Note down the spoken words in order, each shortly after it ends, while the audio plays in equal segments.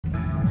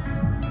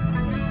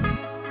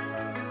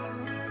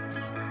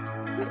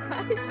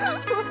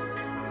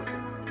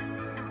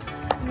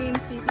Me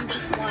and Phoebe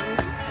just won.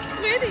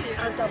 Sweetie! A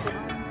double.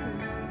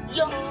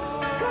 Yo!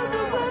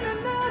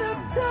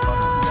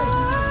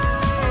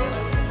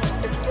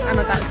 I'm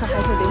about to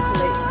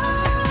hyperventilate.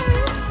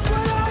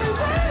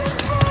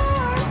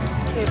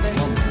 David,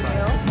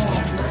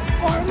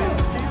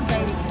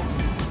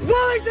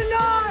 Wellington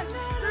not!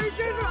 Three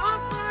cheers for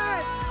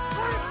Oxford!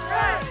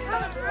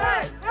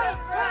 Hooray!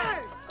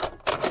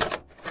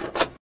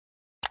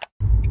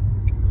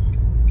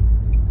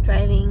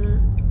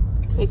 driving.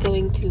 We're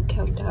going to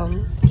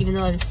countdown, even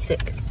though I'm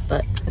sick,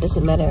 but it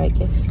doesn't matter, I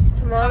guess.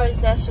 Tomorrow is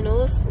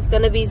nationals. It's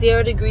gonna be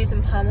 0 degrees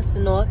in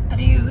Palmerston North. How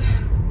do you?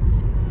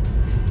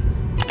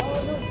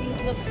 Oh look,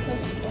 these look so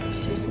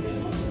special.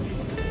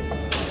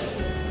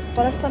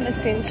 What are some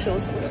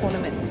essentials for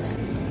tournaments?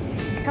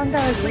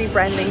 Countdown is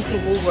rebranding to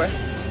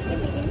Woolworths.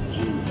 Everything's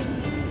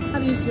changing. How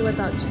do you feel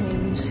about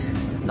change?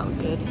 Not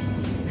good.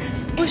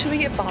 Oh, should we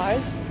get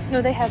bars?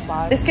 No, they have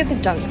bars. Let's get the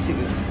junk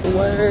food.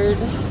 Word.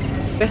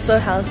 We're so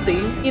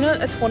healthy. You know,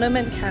 a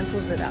tournament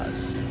cancels it out.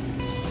 Let's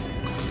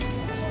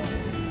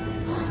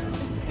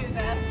do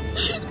that.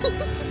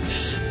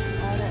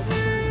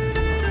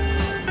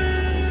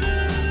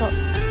 So,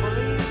 all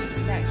these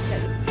snacks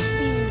that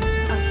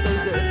are so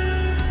good.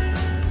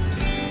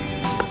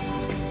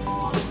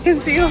 You can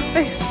see your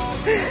face.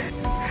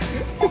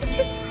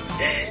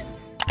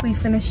 We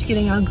finished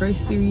getting our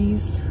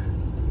groceries.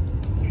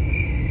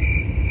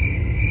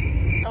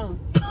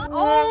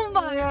 Oh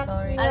my!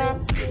 Sorry, I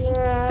didn't see.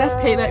 That's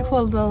payback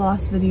for the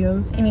last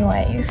video.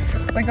 Anyways,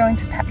 we're going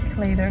to pack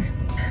later.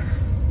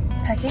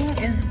 Packing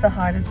is the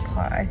hardest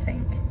part, I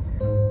think.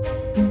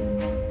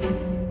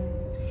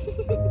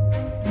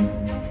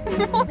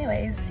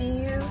 Anyways,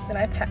 see you when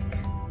I pack.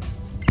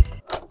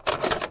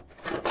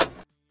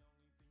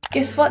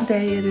 Guess what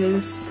day it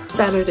is?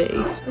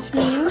 Saturday. Which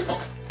means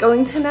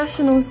going to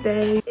Nationals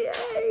Day.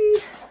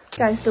 Yay!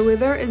 Guys, the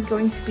weather is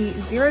going to be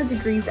 0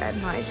 degrees at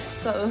night,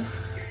 so...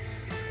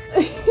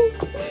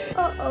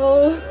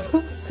 Uh-oh.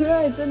 I swear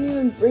I didn't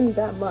even bring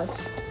that much.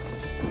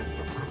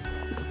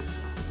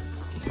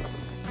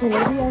 Maybe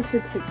I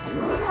should take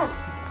some.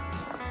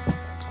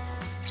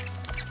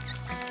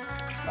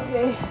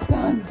 Okay,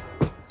 done.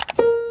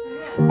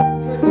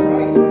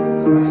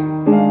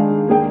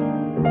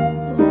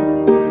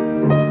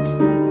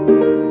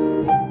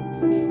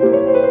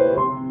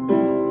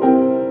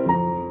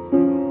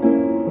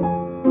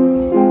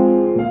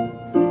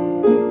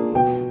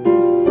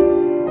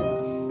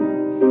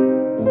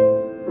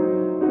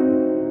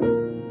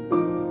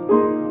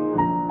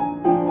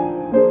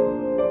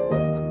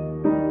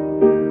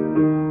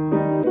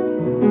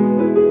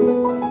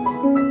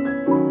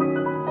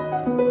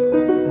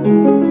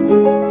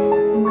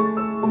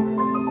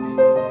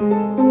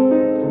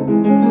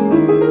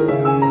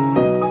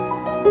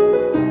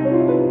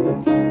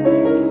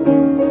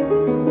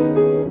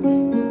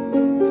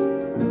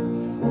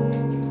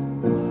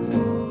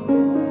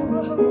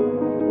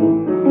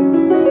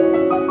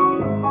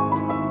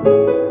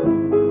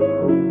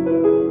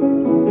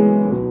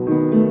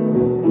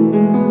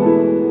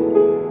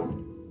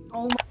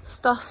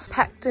 Stuff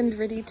packed and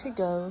ready to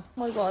go.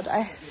 Oh my god, I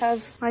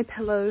have my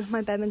pillow,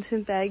 my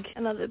badminton bag,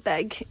 another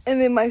bag,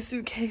 and then my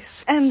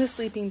suitcase, and the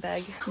sleeping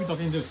bag. Who are you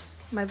talking to?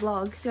 My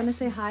vlog. Do you want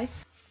to say hi?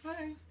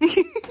 Hi.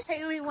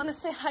 Haley, want to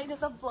say hi to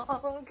the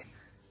vlog?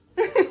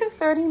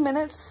 30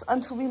 minutes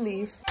until we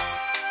leave.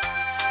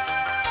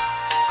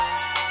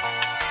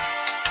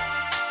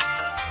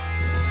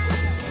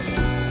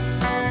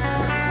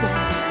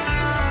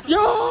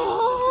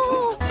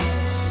 Yo!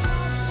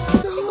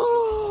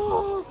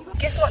 No!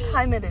 Guess what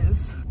time it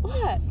is?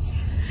 What?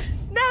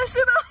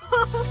 National!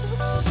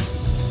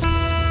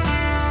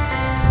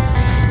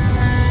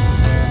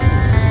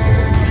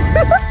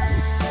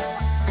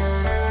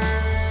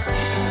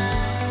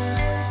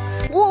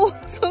 Whoa,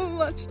 so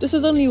much. This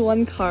is only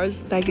one car's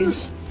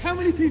baggage. How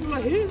many people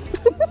are here?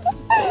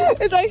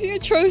 It's actually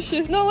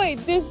atrocious. No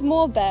wait, there's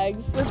more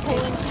bags. We're paying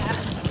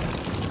cash.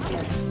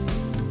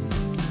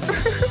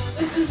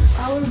 This is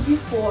hour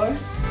before.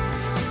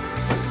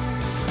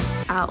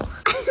 Ow.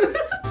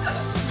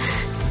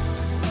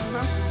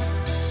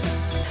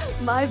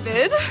 My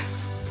bed.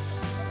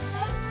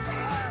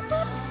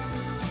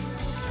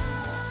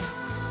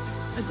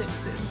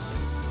 Addicted.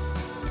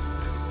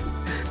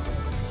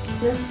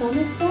 Your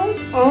stomach bag?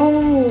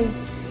 Oh.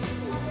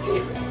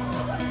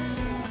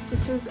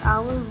 This is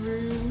our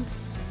room.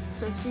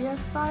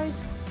 Sophia's side.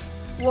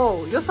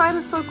 Whoa, your side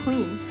is so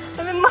clean.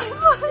 And then my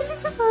side. I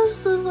have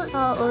so much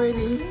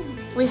already.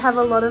 We have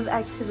a lot of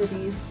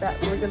activities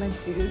that we're gonna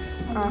do.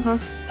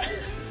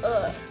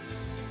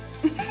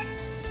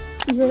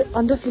 You're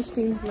under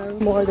 15s know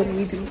more than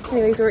we do.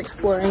 Anyways, we're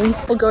exploring.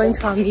 We're going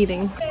to our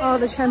meeting. Oh,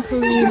 the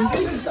trampoline.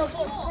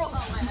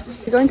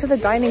 We're going to the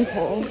dining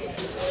hall.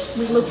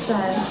 We look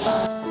sad.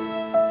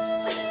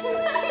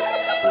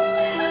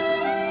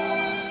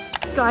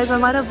 Guys, I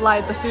might have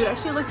lied. The food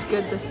actually looks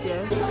good this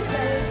year.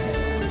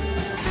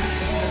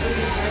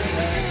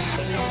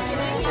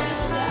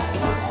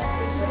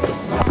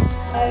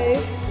 Hi.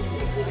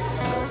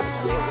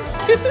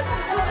 Isn't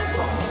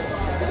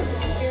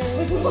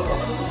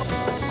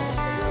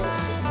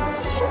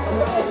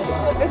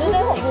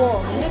that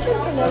warm? It's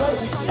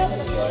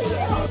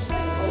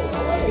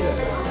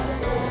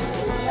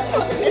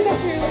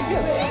actually really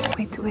good.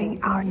 We're doing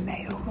our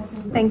nails.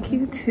 Thank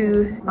you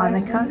to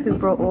Annika who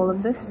brought all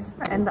of this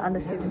and the under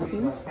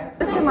 17s.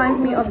 This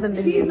reminds me of the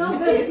Minions.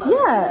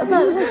 Yeah,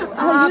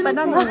 but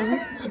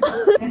banana.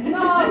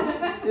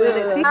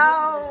 Really?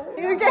 Ow!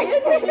 You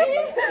okay?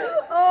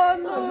 Oh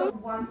no!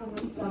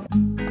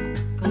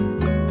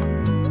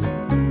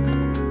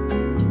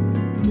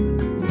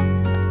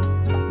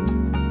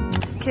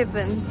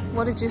 Kevin,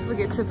 what did you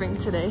forget to bring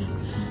today?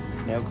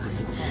 Nail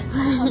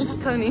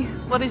clippers. Tony,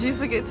 what did you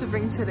forget to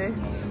bring today?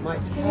 My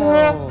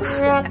towel.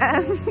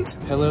 And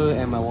Pillow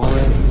and my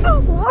wallet.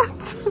 what?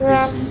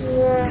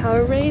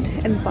 Powerade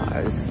and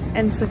bars.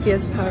 And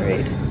Sophia's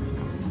Powerade.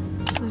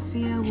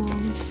 Sophia,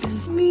 Wong,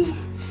 and me.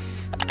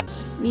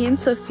 Me and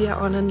Sophia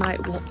are on a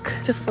night walk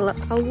to fill up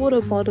our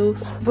water bottles.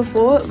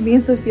 Before, me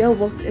and Sophia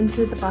walked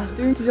into the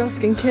bathroom to do our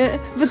skincare,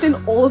 but then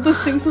all of the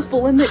sinks were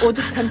full and they all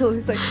just turned to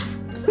us like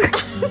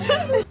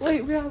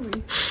wait, where are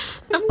we?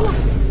 I'm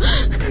lost.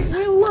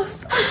 We're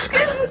lost. I'm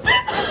scared.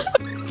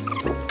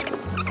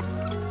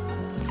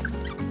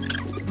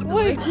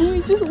 Wait,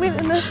 we just went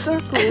in a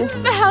circle.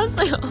 The house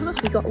like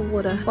we got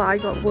water. Well, I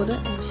got water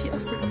and she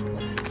also got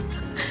water.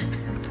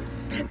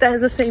 That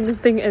is the same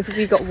thing as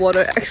we got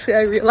water, actually,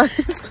 I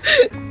realized.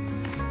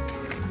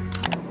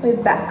 We're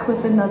back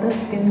with another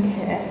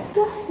skincare.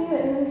 Last year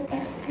it was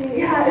us too.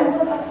 Yeah, it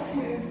was us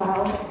too.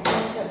 Wow.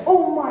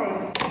 Oh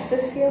my!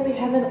 This year we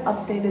have an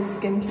updated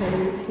skincare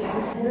routine.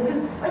 And this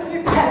is my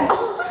new pet.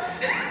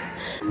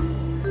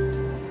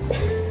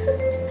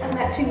 I'm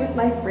matching with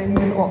my friends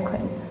in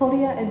Auckland.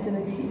 Claudia and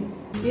Dimitri.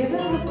 Do you ever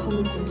have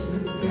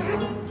conversations with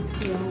yourself?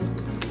 Yeah.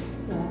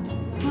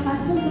 I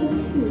have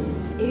those too.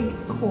 Egg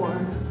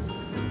core.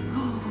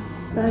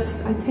 First,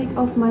 I take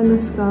off my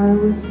mascara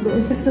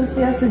with this.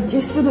 Sophia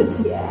suggested it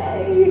to me.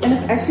 Yay! And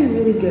it's actually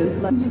really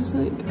good. Like, just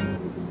like...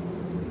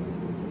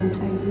 And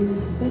I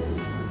use this.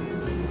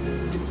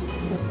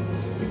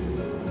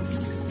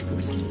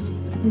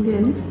 And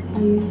then I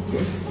use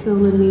this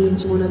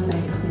Laneige water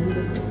bank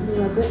cleanser.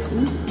 Rub it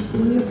in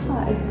and you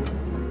apply.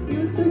 You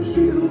look so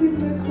cute holding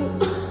makeup.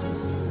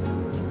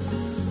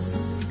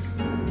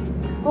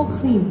 Oh,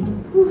 clean.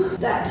 Whew,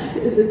 that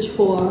is a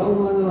chore. Oh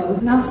my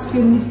god. Now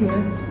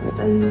skincare.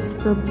 I use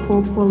the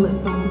purple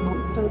lip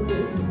balm. So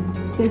good.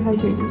 Stay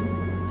hydrated.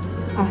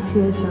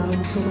 Accio gel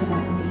for the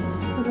acne.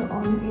 Put it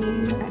on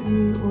any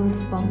acne or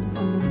bumps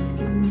on the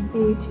skin.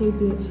 AHA,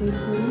 BHA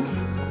toner.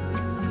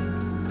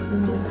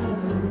 Then we'll tie it.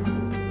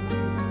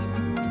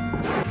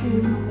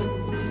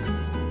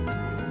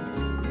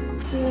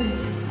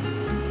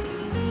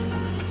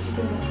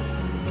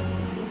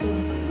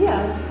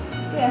 Yeah,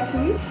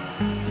 actually.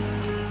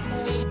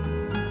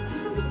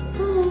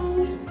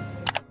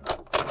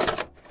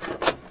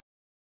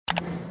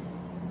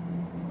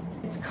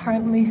 It's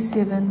currently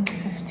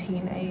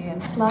 7:15 AM.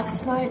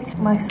 Last night,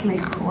 my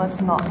sleep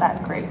was not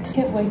that great. I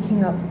kept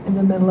waking up in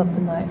the middle of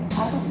the night.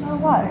 I don't know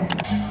why.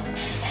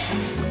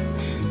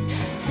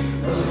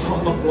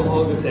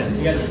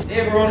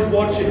 Everyone's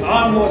watching.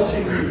 I'm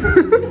watching.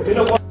 You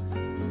know what?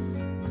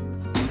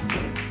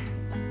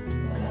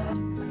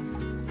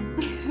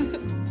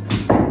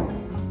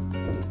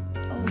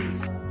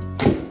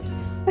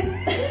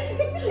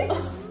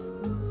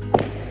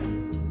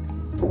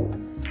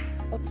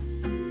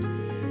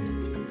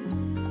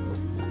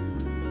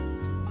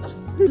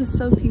 This is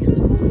so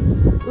peaceful.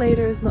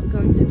 Later is not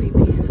going to be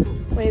peaceful.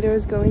 Later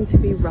is going to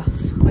be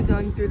rough. We're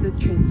going through the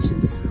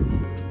trenches.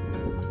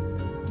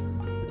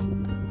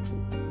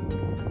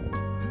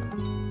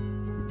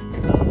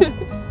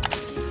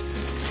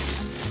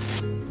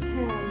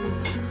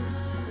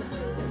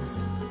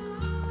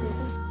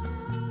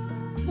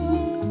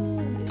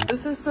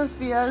 This is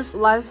Sophia's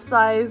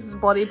life-size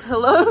body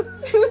pillow.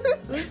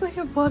 Looks like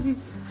a body.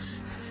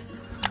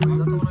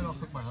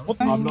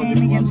 First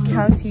game against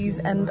counties,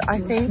 and I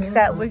think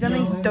that we're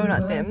gonna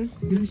donut them.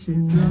 Is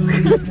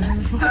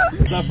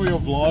that for your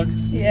vlog?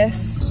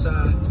 Yes.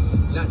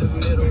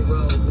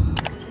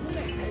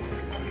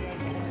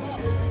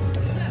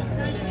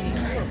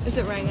 Is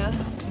it Ranga?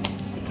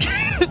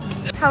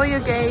 How are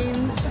your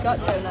games? Got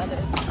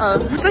donutted. Oh,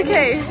 it's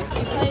okay.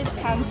 We played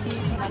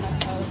counties and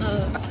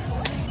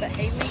but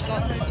Haley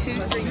got 2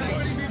 green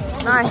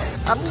chips. Nice.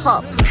 Up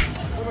top.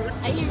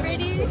 Are you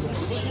ready?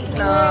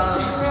 No.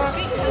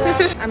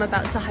 I'm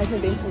about to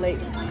hyperventilate.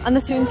 Under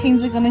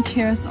 17s are gonna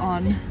cheer us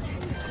on.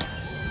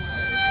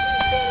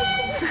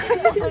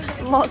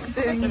 Locked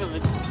in.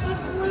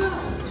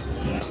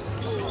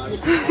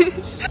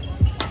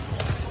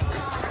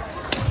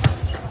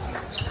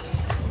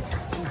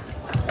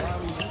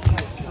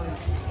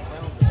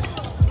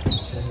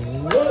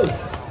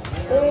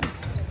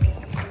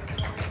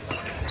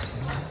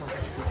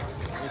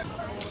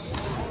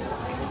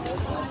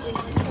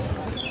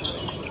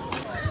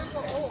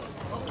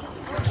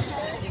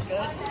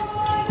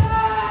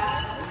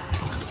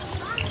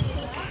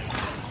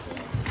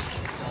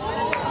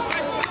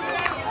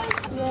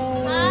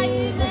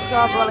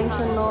 job,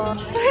 Wellington.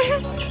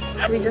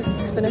 We just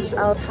finished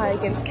our tie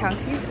against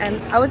counties, and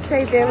I would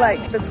say they're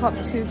like the top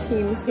 2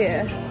 teams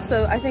here.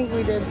 So I think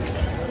we did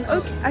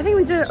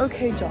an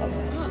okay job.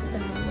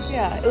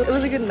 Yeah, it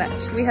was a good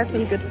match. We had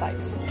some good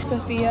fights.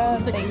 Sophia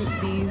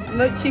thanks these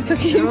mochi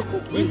cookies.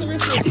 Where's the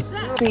rest of it?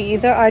 We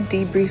either are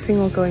debriefing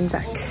or going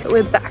back.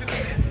 We're back.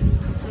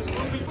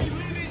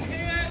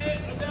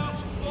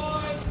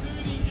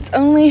 It's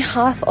only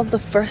half of the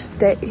first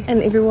day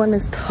and everyone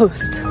is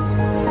toast.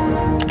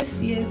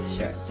 This year's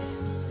shirt.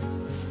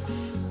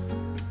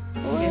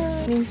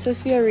 Me and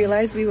Sophia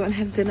realized we won't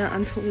have dinner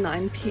until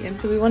 9 PM,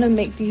 so we want to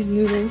make these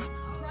noodles.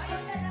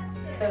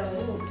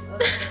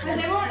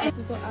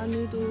 We got our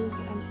noodles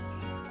and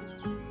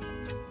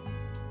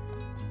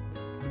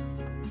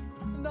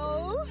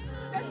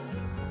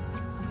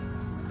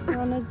we're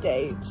on a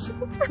date.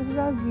 This is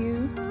our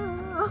view.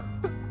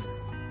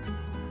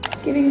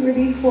 Getting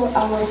ready for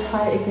our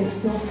tie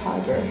against North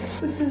Harbour.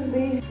 This is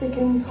the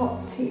second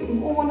top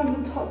team, or one of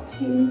the top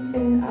teams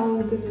in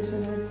our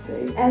division, I'd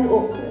say, and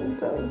Auckland.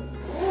 So,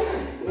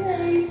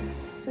 yay!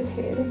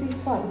 Okay, it'll be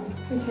fun.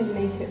 We can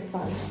make it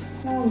fun.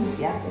 Now I'm just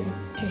yapping.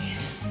 Okay.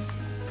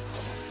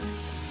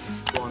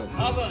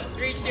 How about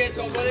 3 cheers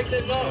for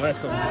Wellington? Oh, that's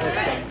some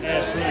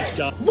absolute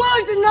stuff.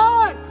 Wellington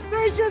North!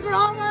 3 cheers for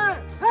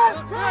Homer! Hey,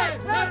 hey,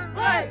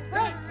 hey,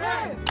 hey,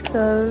 hey!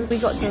 So we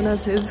got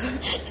donated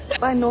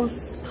by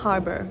North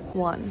Harbour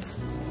 1.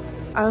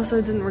 I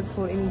also didn't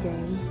record any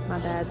games, my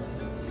bad.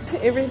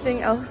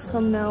 Everything else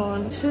from now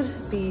on should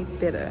be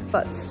better,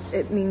 but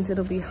it means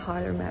it'll be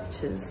harder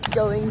matches.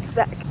 Going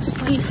back to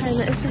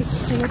Hannah, it's like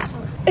 10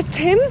 o'clock. It's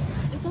 10?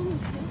 It's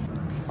almost 10.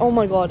 Oh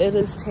my god, it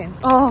is 10.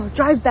 Oh,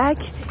 drive back,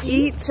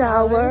 eat,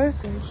 shower.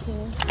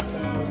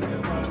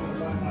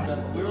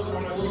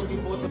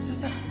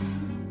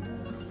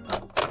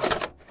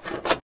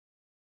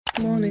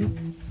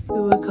 Morning. We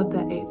woke up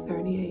at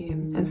 8:30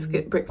 AM and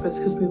skipped breakfast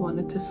because we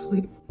wanted to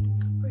sleep.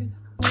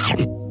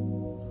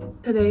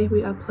 Today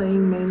we are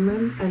playing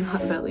Mainland and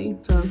Hutt Valley,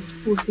 so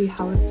we'll see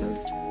how it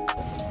goes.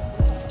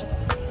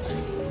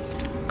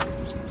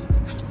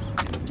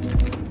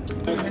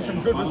 We had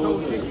some good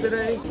results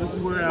yesterday. This is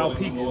where our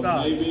peak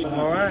starts.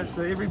 Alright,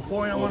 so every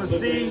point I want to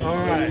see.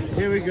 Alright,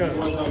 here we go.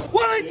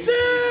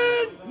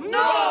 Wellington!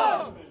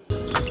 No!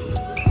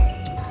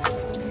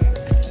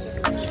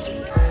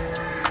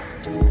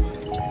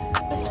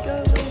 Let's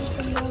go, Wellington.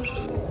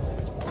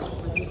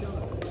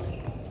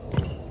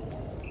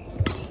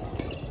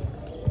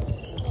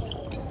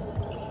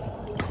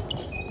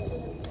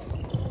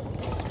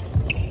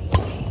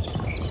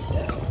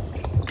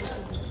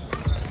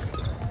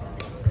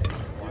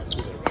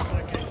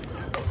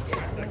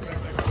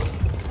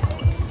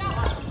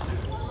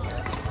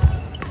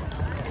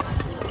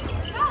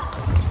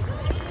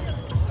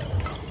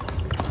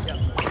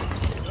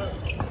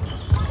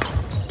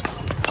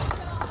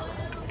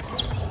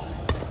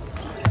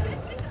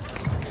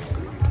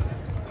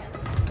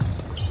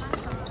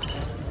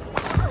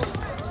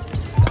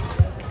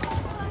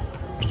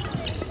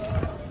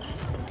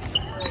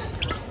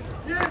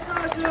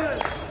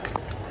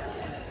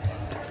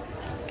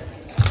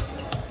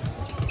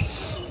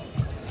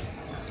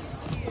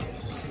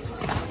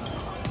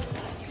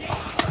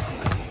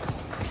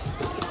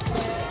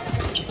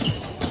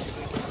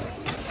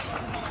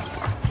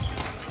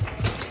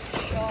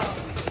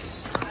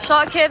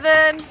 Shot,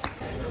 Kevin!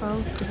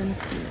 12:17.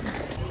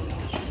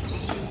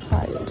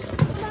 Tired.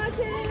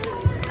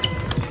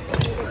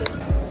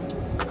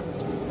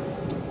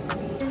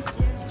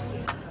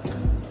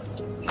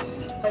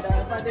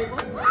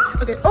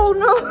 Okay, oh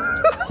no!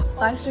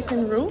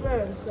 5-second rule.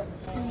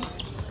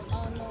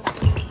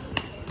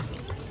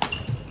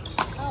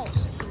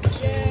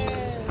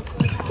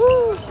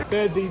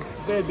 Bad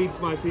beats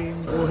my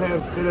team. We'll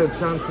have better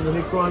chance in the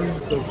next one.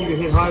 So keep your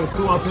head high. It's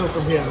still uphill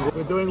from here.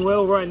 We're doing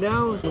well right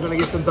now. We're going to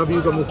get some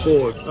W's on this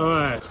board.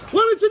 Alright.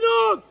 Wellington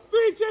North!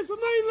 3 cheers for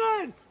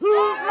Mainland!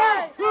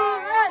 Hooray!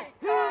 Hooray!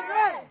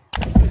 Hooray!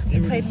 We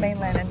played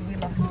Mainland and we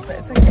lost, but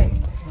it's okay.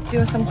 There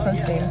were some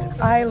close games.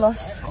 I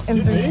lost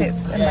in 3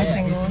 sets in my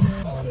singles.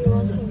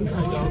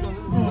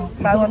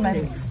 But I won my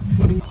mixed.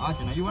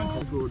 Actually, you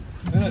weren't good.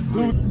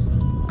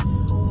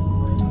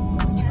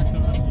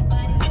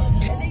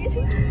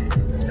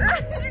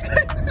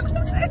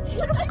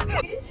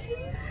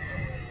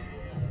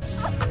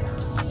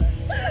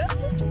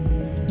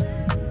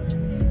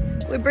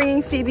 We're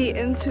bringing Phoebe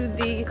into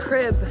the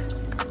crib.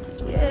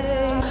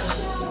 Yay!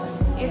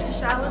 Yes,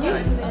 showers are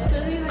in there.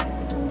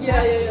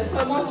 Yeah. So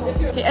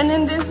okay, and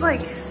then there's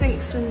like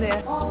sinks in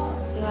there.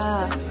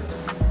 Yeah.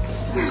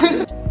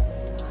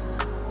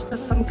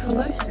 There's some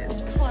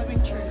colossus.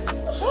 Climbing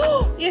trees.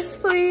 Yes,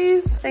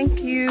 please.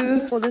 Thank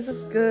you. Oh, this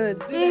looks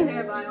good.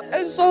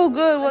 It's so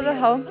good. What the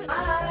hell?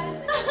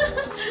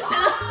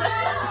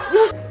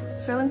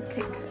 Fallon's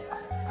cake.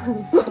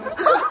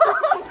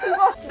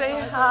 Say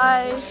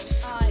hi.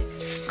 Hi.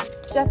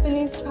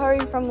 Japanese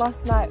curry from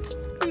last night.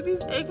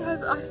 Phoebe's egg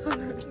has ice on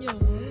it. Yeah.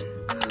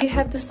 We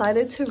have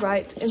decided to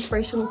write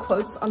inspirational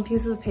quotes on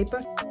pieces of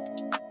paper.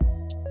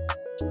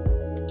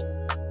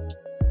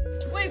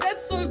 Wait,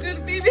 that's so so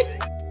good, baby.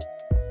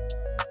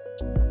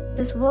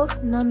 This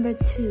wolf number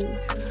 2.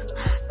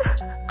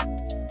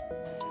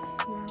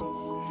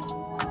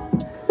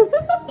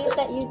 Believe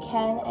that you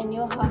can, and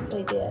you're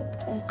halfway there,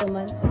 as the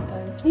mindset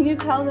goes. Can you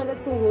tell that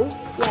it's a wolf?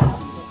 Yeah.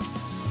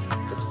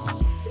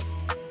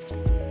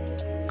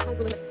 How's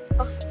the limit?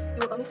 Oh, you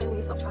will only fail when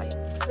you stop trying.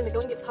 When the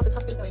going gets tough, the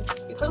tough is going.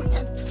 You totally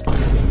can.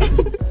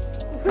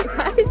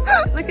 Guys,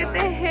 look at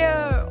their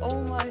hair. Oh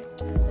my.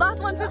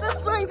 Last one to the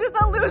swing is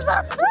the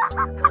loser.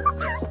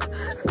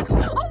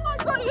 Oh my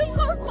god, you're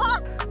so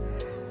fast.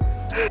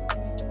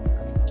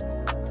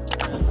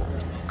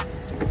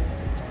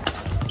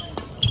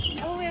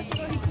 Oh, I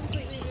forgot he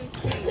completely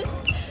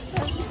moved.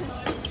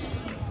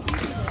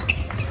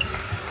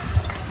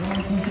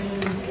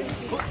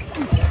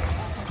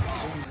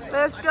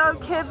 Let's go,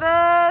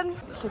 Kevin.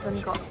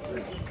 Kevin got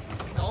this.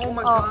 Oh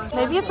my god.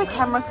 Maybe it's a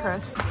camera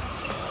curse.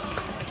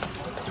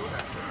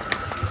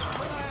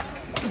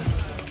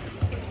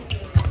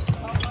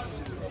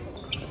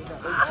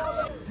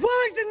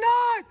 Wellington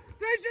 9!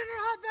 3 Junior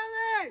Hot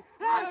Valley!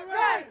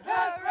 Hooray!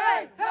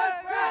 Hooray!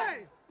 Hooray!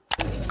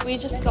 We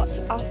just got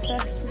our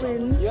first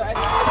win.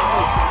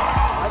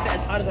 I did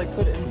as hard as I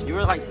could, and you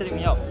were like setting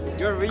me up.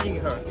 You were reading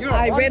her.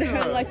 I read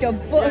her like a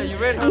book. Yeah, you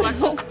read her like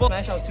a book.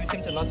 I was too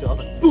tempted not to. I was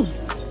like, boom.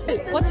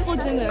 What's for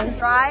dinner?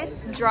 Dry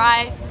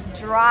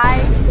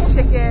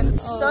chicken.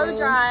 So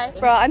dry.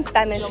 Bro, I'm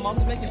famished. Your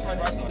mom's making fried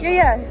rice.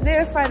 Yeah,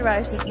 there's fried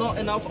rice. It's not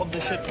enough of the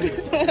shit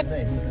food.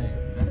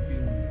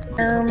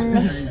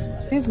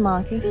 Here's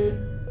Marcus.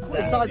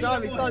 Start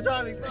driving.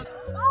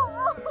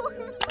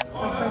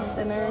 Our first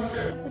dinner of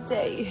the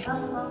day.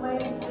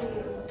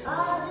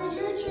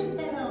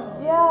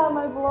 Yeah,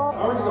 my vlog.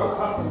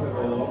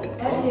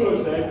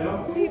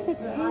 Sweet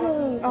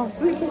potato. Oh,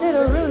 sweet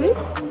potato, really?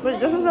 But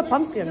this is a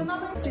pumpkin.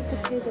 Sweet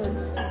potato.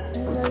 I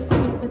love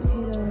sweet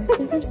potato.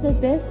 This is the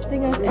best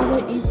thing I've ever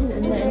eaten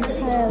in my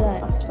entire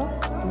life.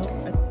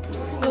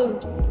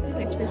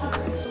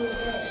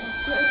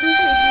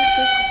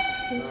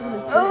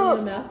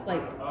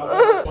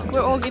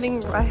 We're all getting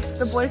rice.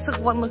 The boys took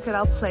one look at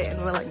our plate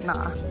and we're like,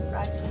 nah.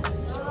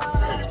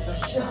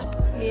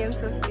 Me and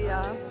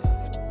Sophia.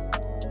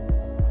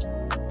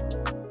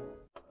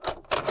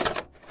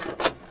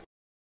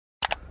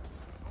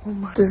 Oh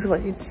my. This is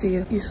what you'd see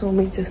if you saw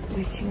me just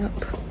waking up.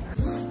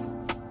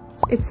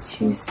 It's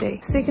Tuesday,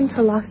 second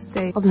to last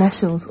day of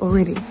nationals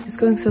already. It's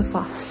going so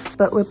fast.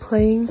 But we're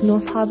playing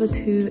North Harbour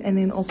 2 and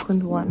then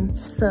Auckland 1.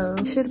 So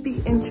it should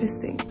be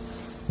interesting.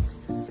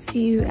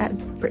 See you at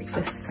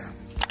breakfast.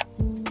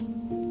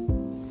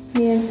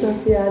 Me and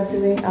Sophia are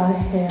doing our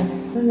hair. I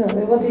don't know,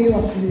 what do you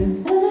want to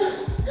do?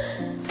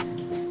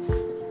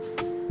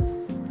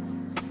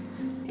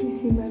 Do you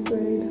see my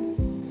braid?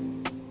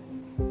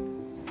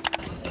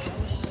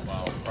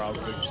 Wow, proud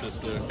big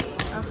sister.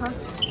 Uh-huh.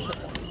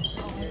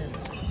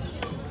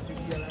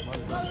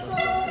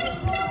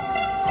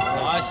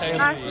 Nice, Haley.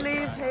 Nice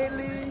leave,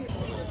 Haley.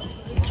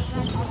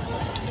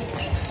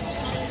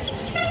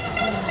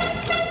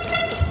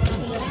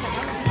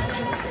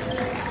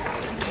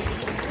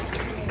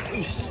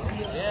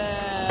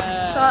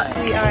 Shot,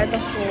 we are at the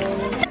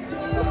hole.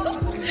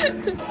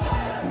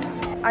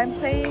 I'm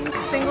playing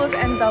singles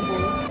and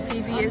doubles.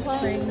 Phoebe is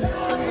playing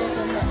singles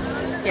and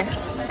doubles. Yes.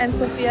 And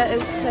Sophia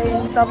is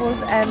playing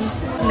doubles and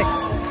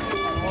mixed.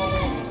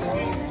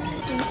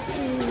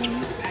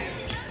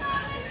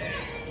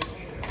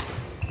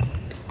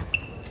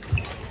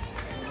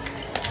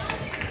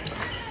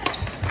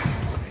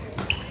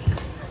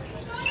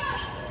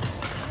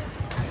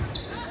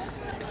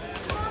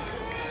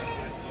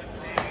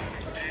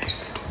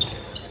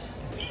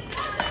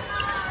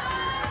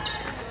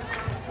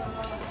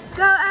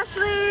 Go,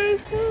 Ashley!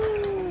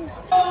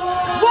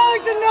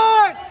 Wellington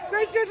 9!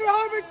 3 Junior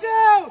Harbour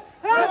 2!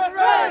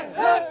 Hooray!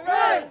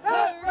 Hooray!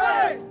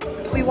 Hooray!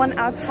 We won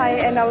our tie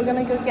and now we're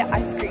gonna go get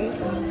ice cream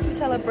to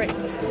celebrate.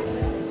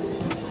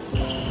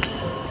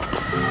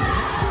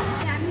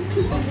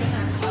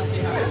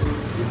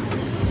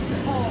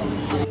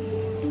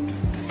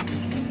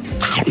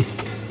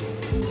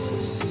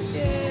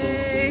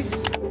 Yay!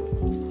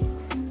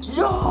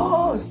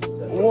 Yes!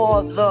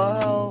 What the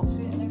hell?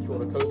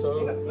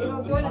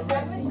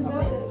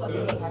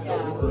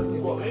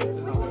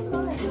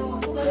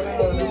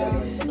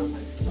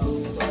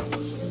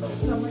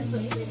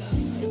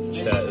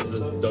 Chat, is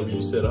this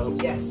W set up?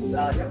 Yes.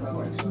 Wow.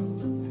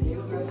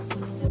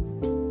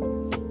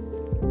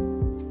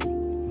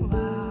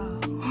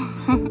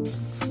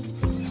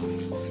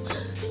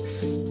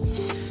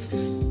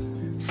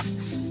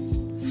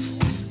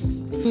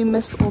 You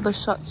miss all the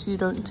shots you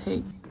don't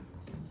take.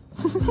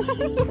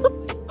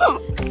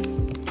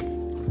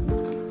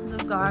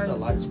 The guard.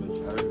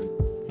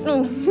 No.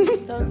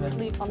 Don't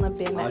sleep on the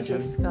bare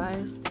mattress,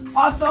 guys.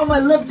 I found my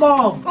lip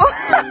balm!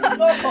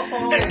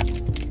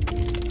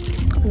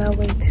 On our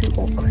way to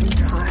Auckland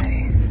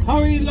High.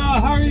 Hurry,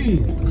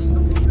 hurry!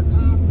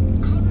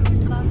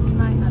 Last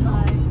night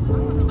high.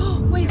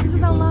 Wait, this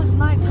is our last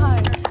night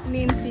high.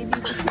 Me and Phoebe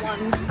just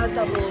won our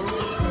doubles.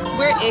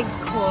 We're egg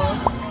core.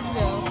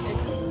 Yeah, egg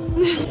core.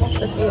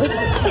 Sophia.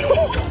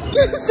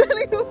 You're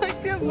standing like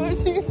the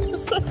emoji,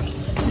 just like...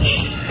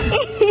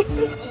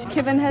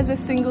 Kevin has a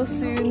single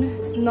soon,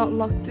 it's not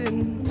locked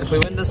in. If we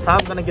win this time,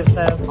 I'm gonna give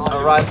Sam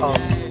a ride home.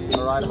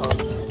 A ride home.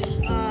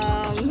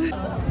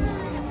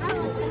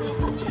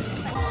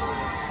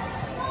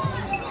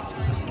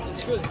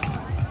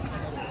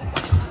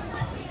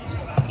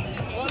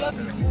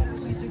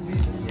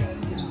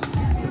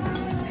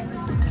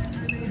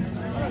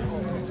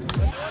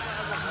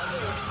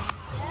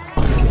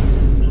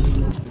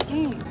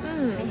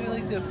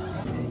 Really good.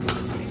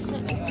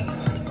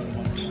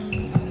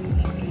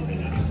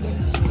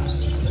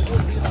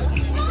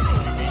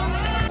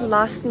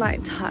 Last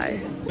night tie.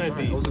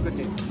 Maybe. It was a good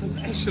game. It's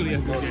actually a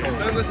good game.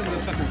 Don't listen to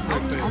this fucking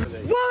smoke thing.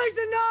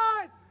 Wellington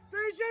nod!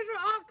 3 cheers for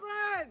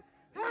Auckland!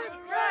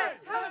 Hooray!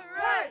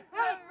 Hooray!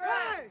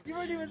 Hooray! You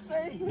weren't even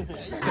saying it.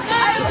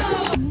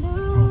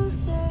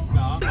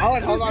 I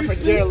would hold on for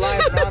dear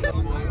life.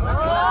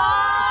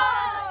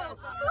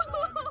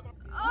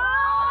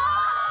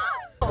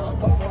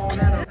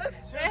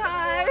 Say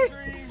hi!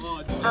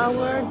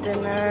 Our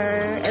dinner,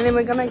 and then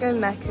we're gonna go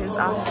Macca's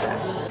after.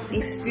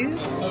 Beef stew,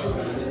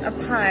 a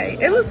pie.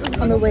 It was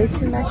on the way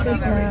to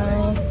Macca's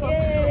now.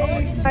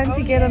 Yay! Time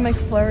to get a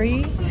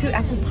McFlurry, 2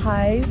 apple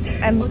pies,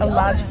 and a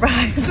large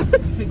fries. You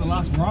said the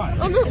last ride.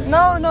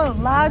 No,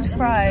 large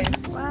fries.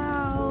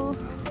 Wow.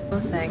 Oh,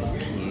 thank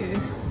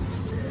you.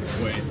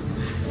 Wait.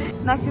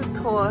 Macca's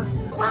tour.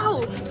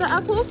 Wow, the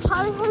apple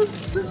pie has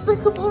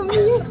Despicable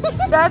Me.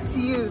 That's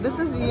you. This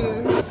is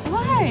you.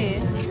 Why?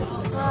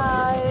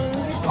 Fries.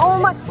 Oh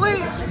my,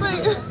 wait.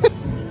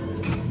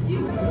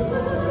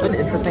 It's been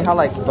interesting how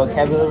like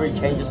vocabulary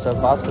changes so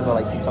fast because of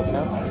like TikTok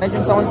now.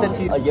 Imagine someone said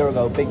to you a year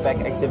ago, big back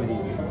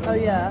activities. Oh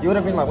yeah. You would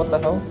have been like, what the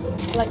hell?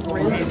 Like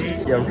Riz.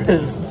 Yeah,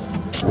 Riz.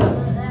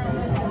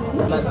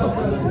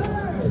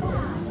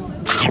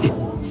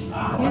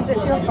 You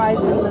dip your fries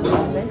in this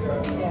one, eh?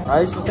 Yeah.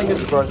 I used to think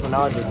it's gross, but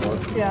now I do more.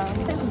 Yeah.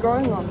 It's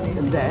growing on me.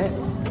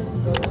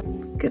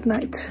 Good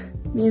night.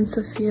 Me and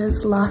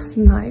Sophia's last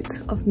night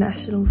of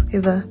nationals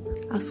ever.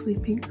 Our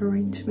sleeping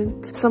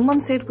arrangement.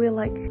 Someone said we're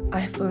like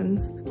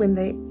iPhones when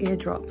they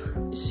airdrop.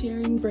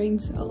 Sharing brain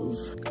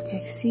cells.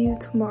 Okay, see you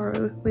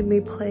tomorrow when we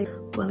play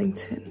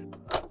Wellington.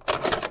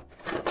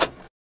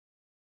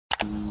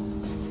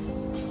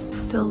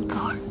 Still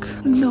dark.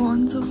 No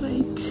one's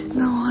awake.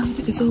 No one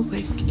is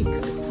awake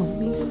except for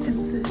me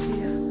and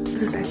Sophia.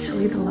 This is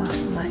actually the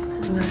last night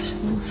of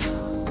nationals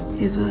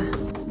ever.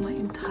 My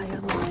entire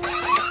life.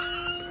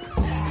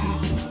 It's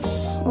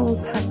crazy. All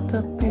packed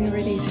up and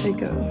ready to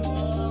go.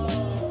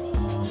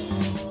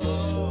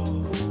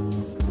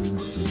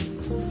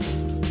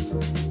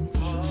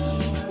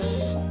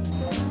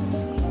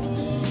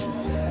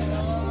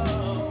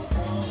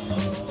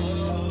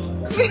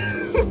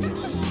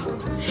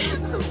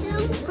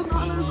 Sophia's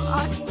banana's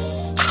eye.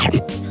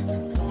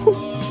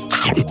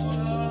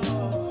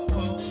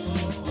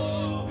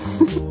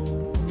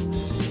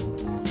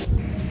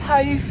 How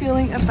are you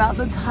feeling about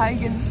the tie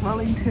against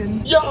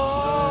Wellington?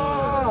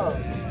 Yeah!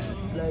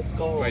 Let's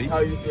go. Wait. How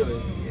are you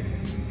feeling?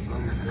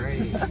 I'm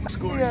great.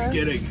 Score Yeah.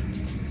 you getting?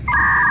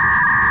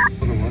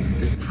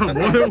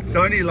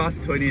 Tony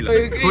lost 20.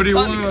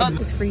 21.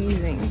 It's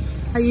freezing.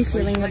 How are you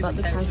feeling about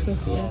the tie,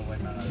 Sophia?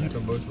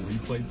 From both the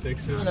replayed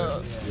section.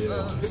 No.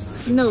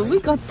 No, we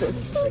got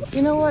this.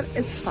 You know what?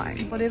 It's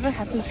fine. Whatever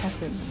happens,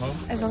 happens.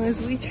 As long as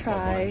we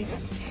try.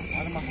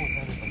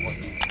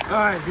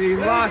 Alright, the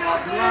last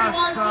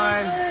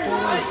tie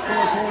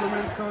for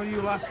tournament. Some of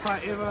you last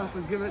tie ever,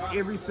 so give it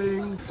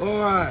everything.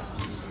 Alright.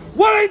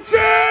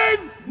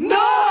 Wellington!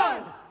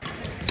 None!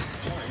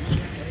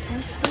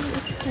 Actually,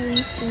 it's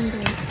Harry's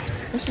finger.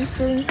 But she's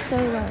feeling so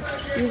right,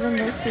 even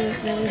though she is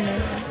really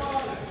nervous.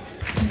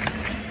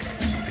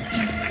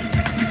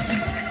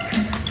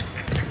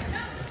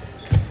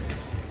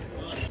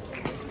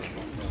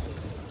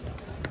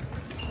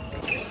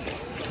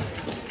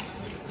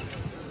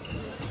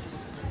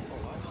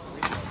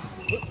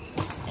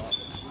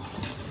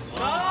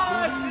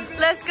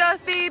 Let's go,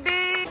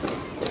 Phoebe!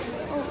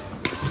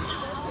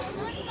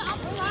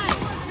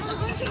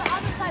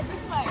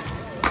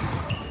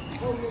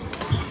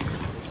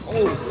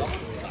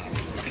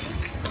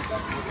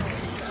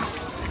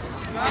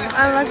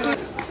 Unlucky.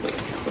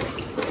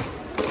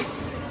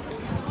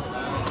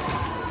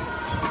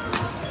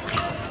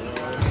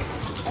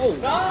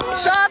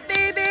 Shot,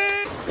 Phoebe!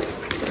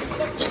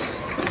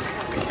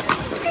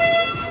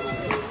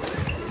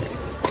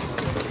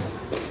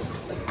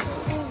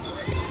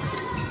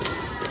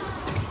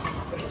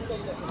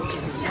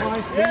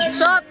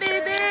 Shot,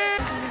 Phoebe!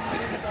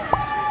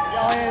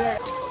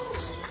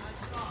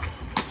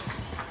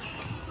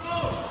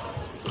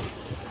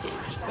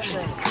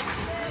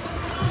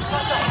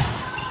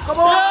 Come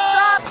on!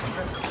 Shot!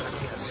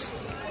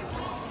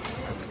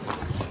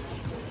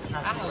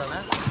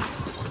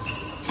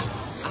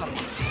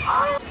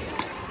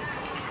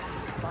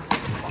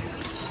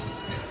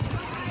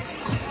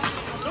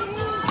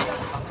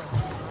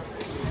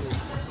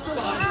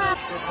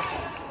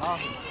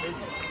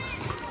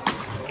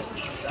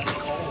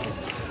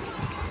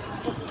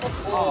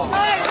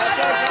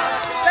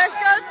 Let's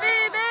go,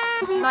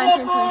 Phoebe!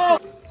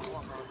 1920.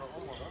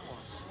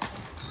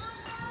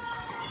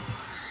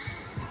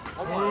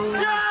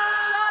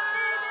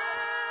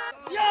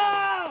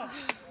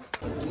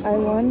 I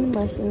won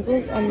my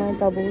singles and my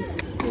doubles.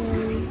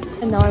 Yay.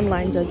 And now I'm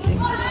line judging.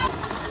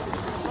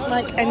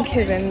 Mike and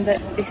Kevin, the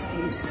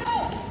besties.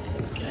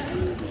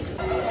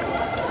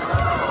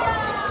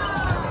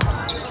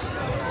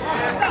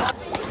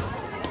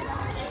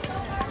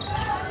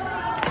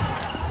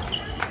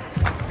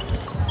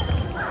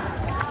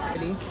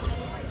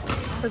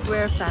 Because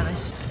we're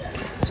famished.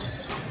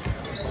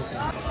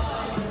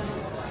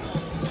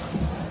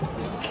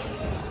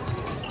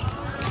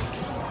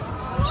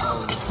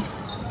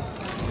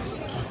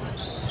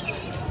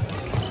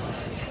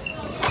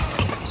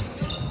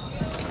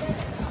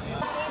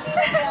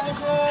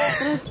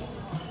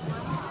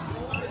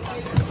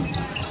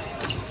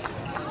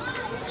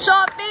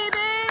 Shot, baby!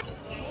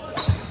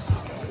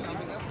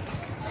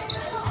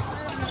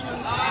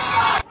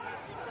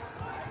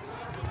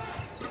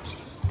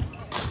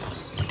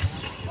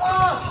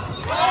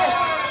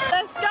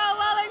 Let's go,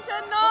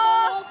 Wellington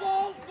North!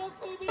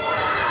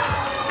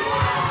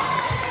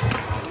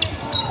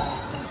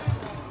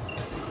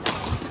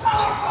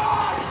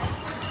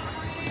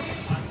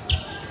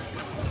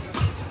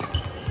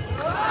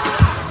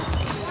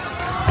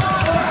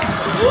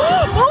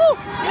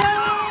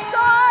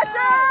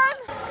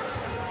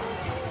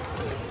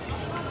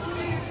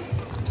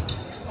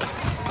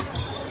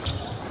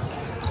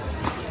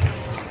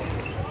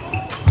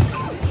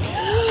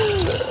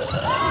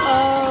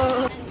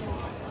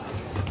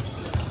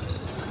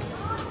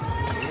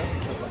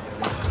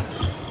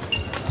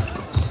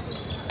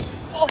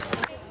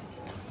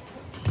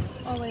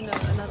 Oh wait, no,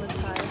 another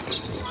tie.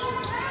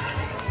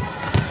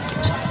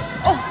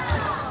 Oh!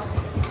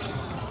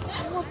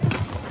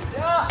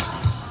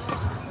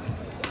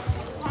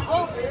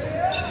 Oh!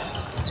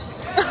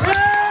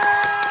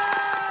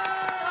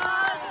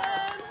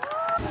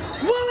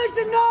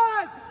 Wellington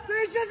North!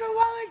 3 cheers for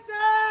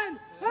Wellington!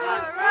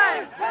 Hooray!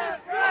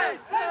 Hooray!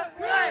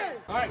 Hooray!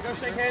 Alright, go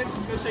shake hands.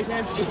 Go shake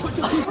hands. Put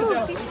your pizza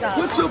down. Pizza.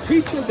 Put your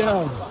pizza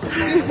down.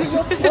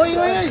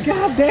 Oi,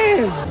 God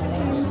damn.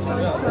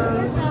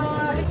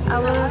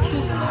 Our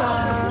pizza.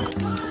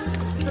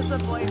 There's a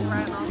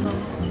boyfriend on them.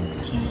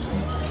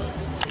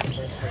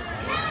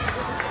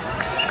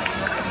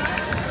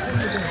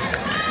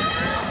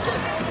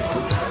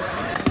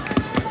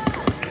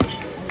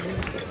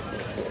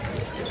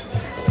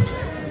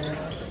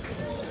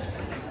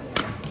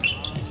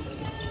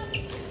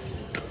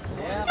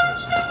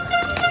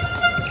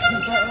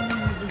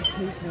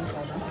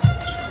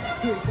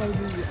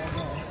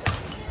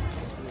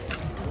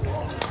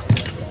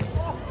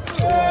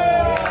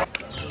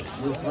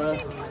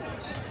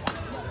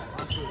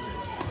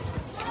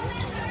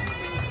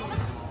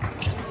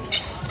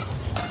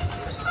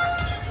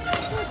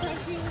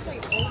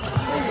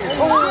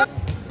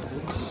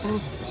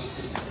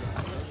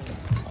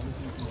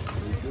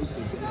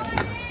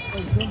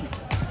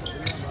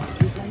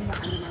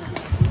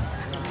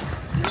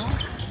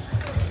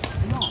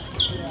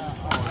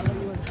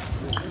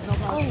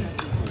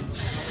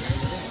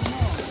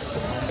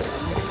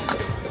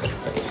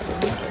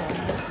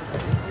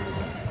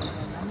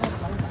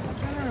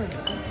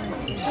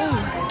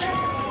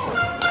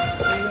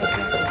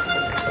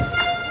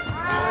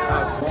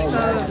 So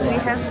we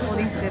have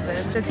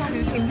 47. The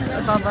two teams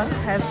above us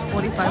have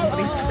 45,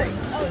 46.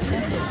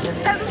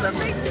 That's the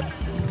big.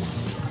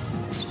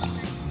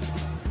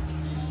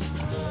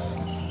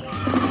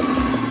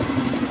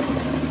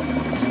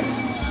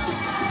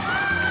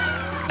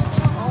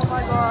 Oh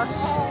my gosh.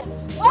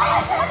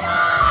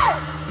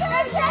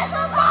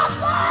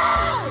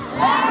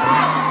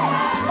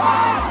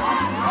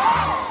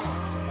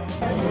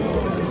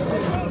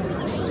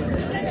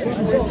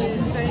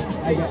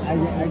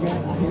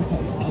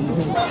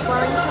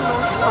 Wellington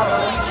North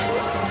Color.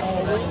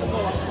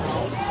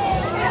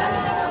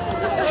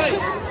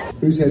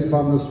 Who's had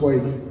fun this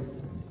week?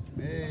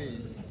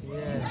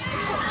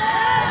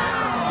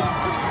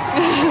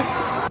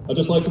 I'd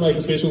just like to make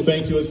a special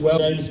thank you as well,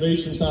 James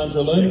Beach and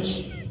Sandra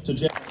Lynch, to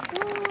Jack.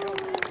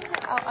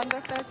 Our under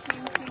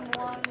 13 team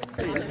won.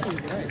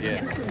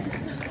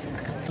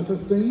 The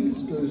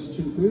 15s goes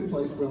to third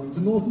place,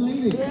 Wellington North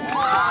Navy. Go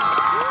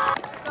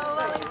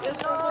Wellington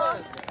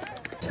North.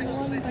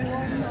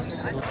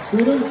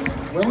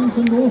 7th,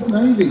 Wellington North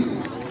Navy.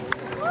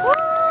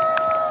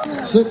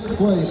 6th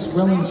place,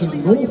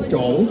 Wellington North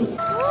Gold.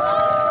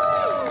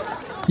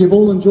 You've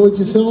all enjoyed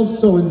yourselves,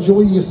 so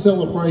enjoy your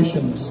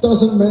celebrations.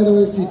 Doesn't matter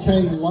if you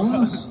came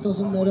last,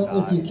 doesn't matter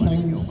if you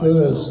came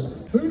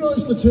first. Who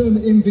knows the term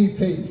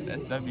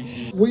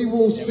MVP? We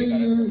will see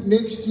you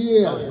next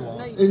year.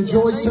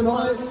 Enjoy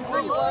tonight.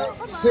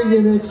 See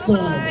you next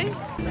time.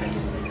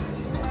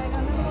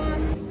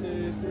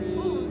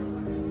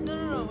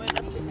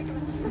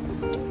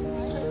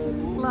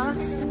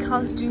 Last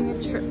Carl's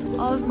Junior trip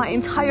of my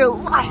entire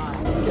life.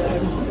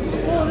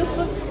 Oh, this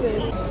looks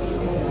good.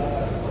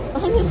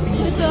 This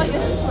is like a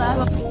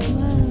slab.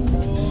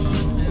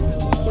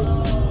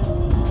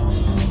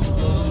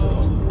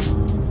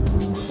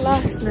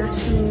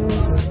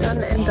 things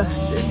done and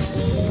dusted.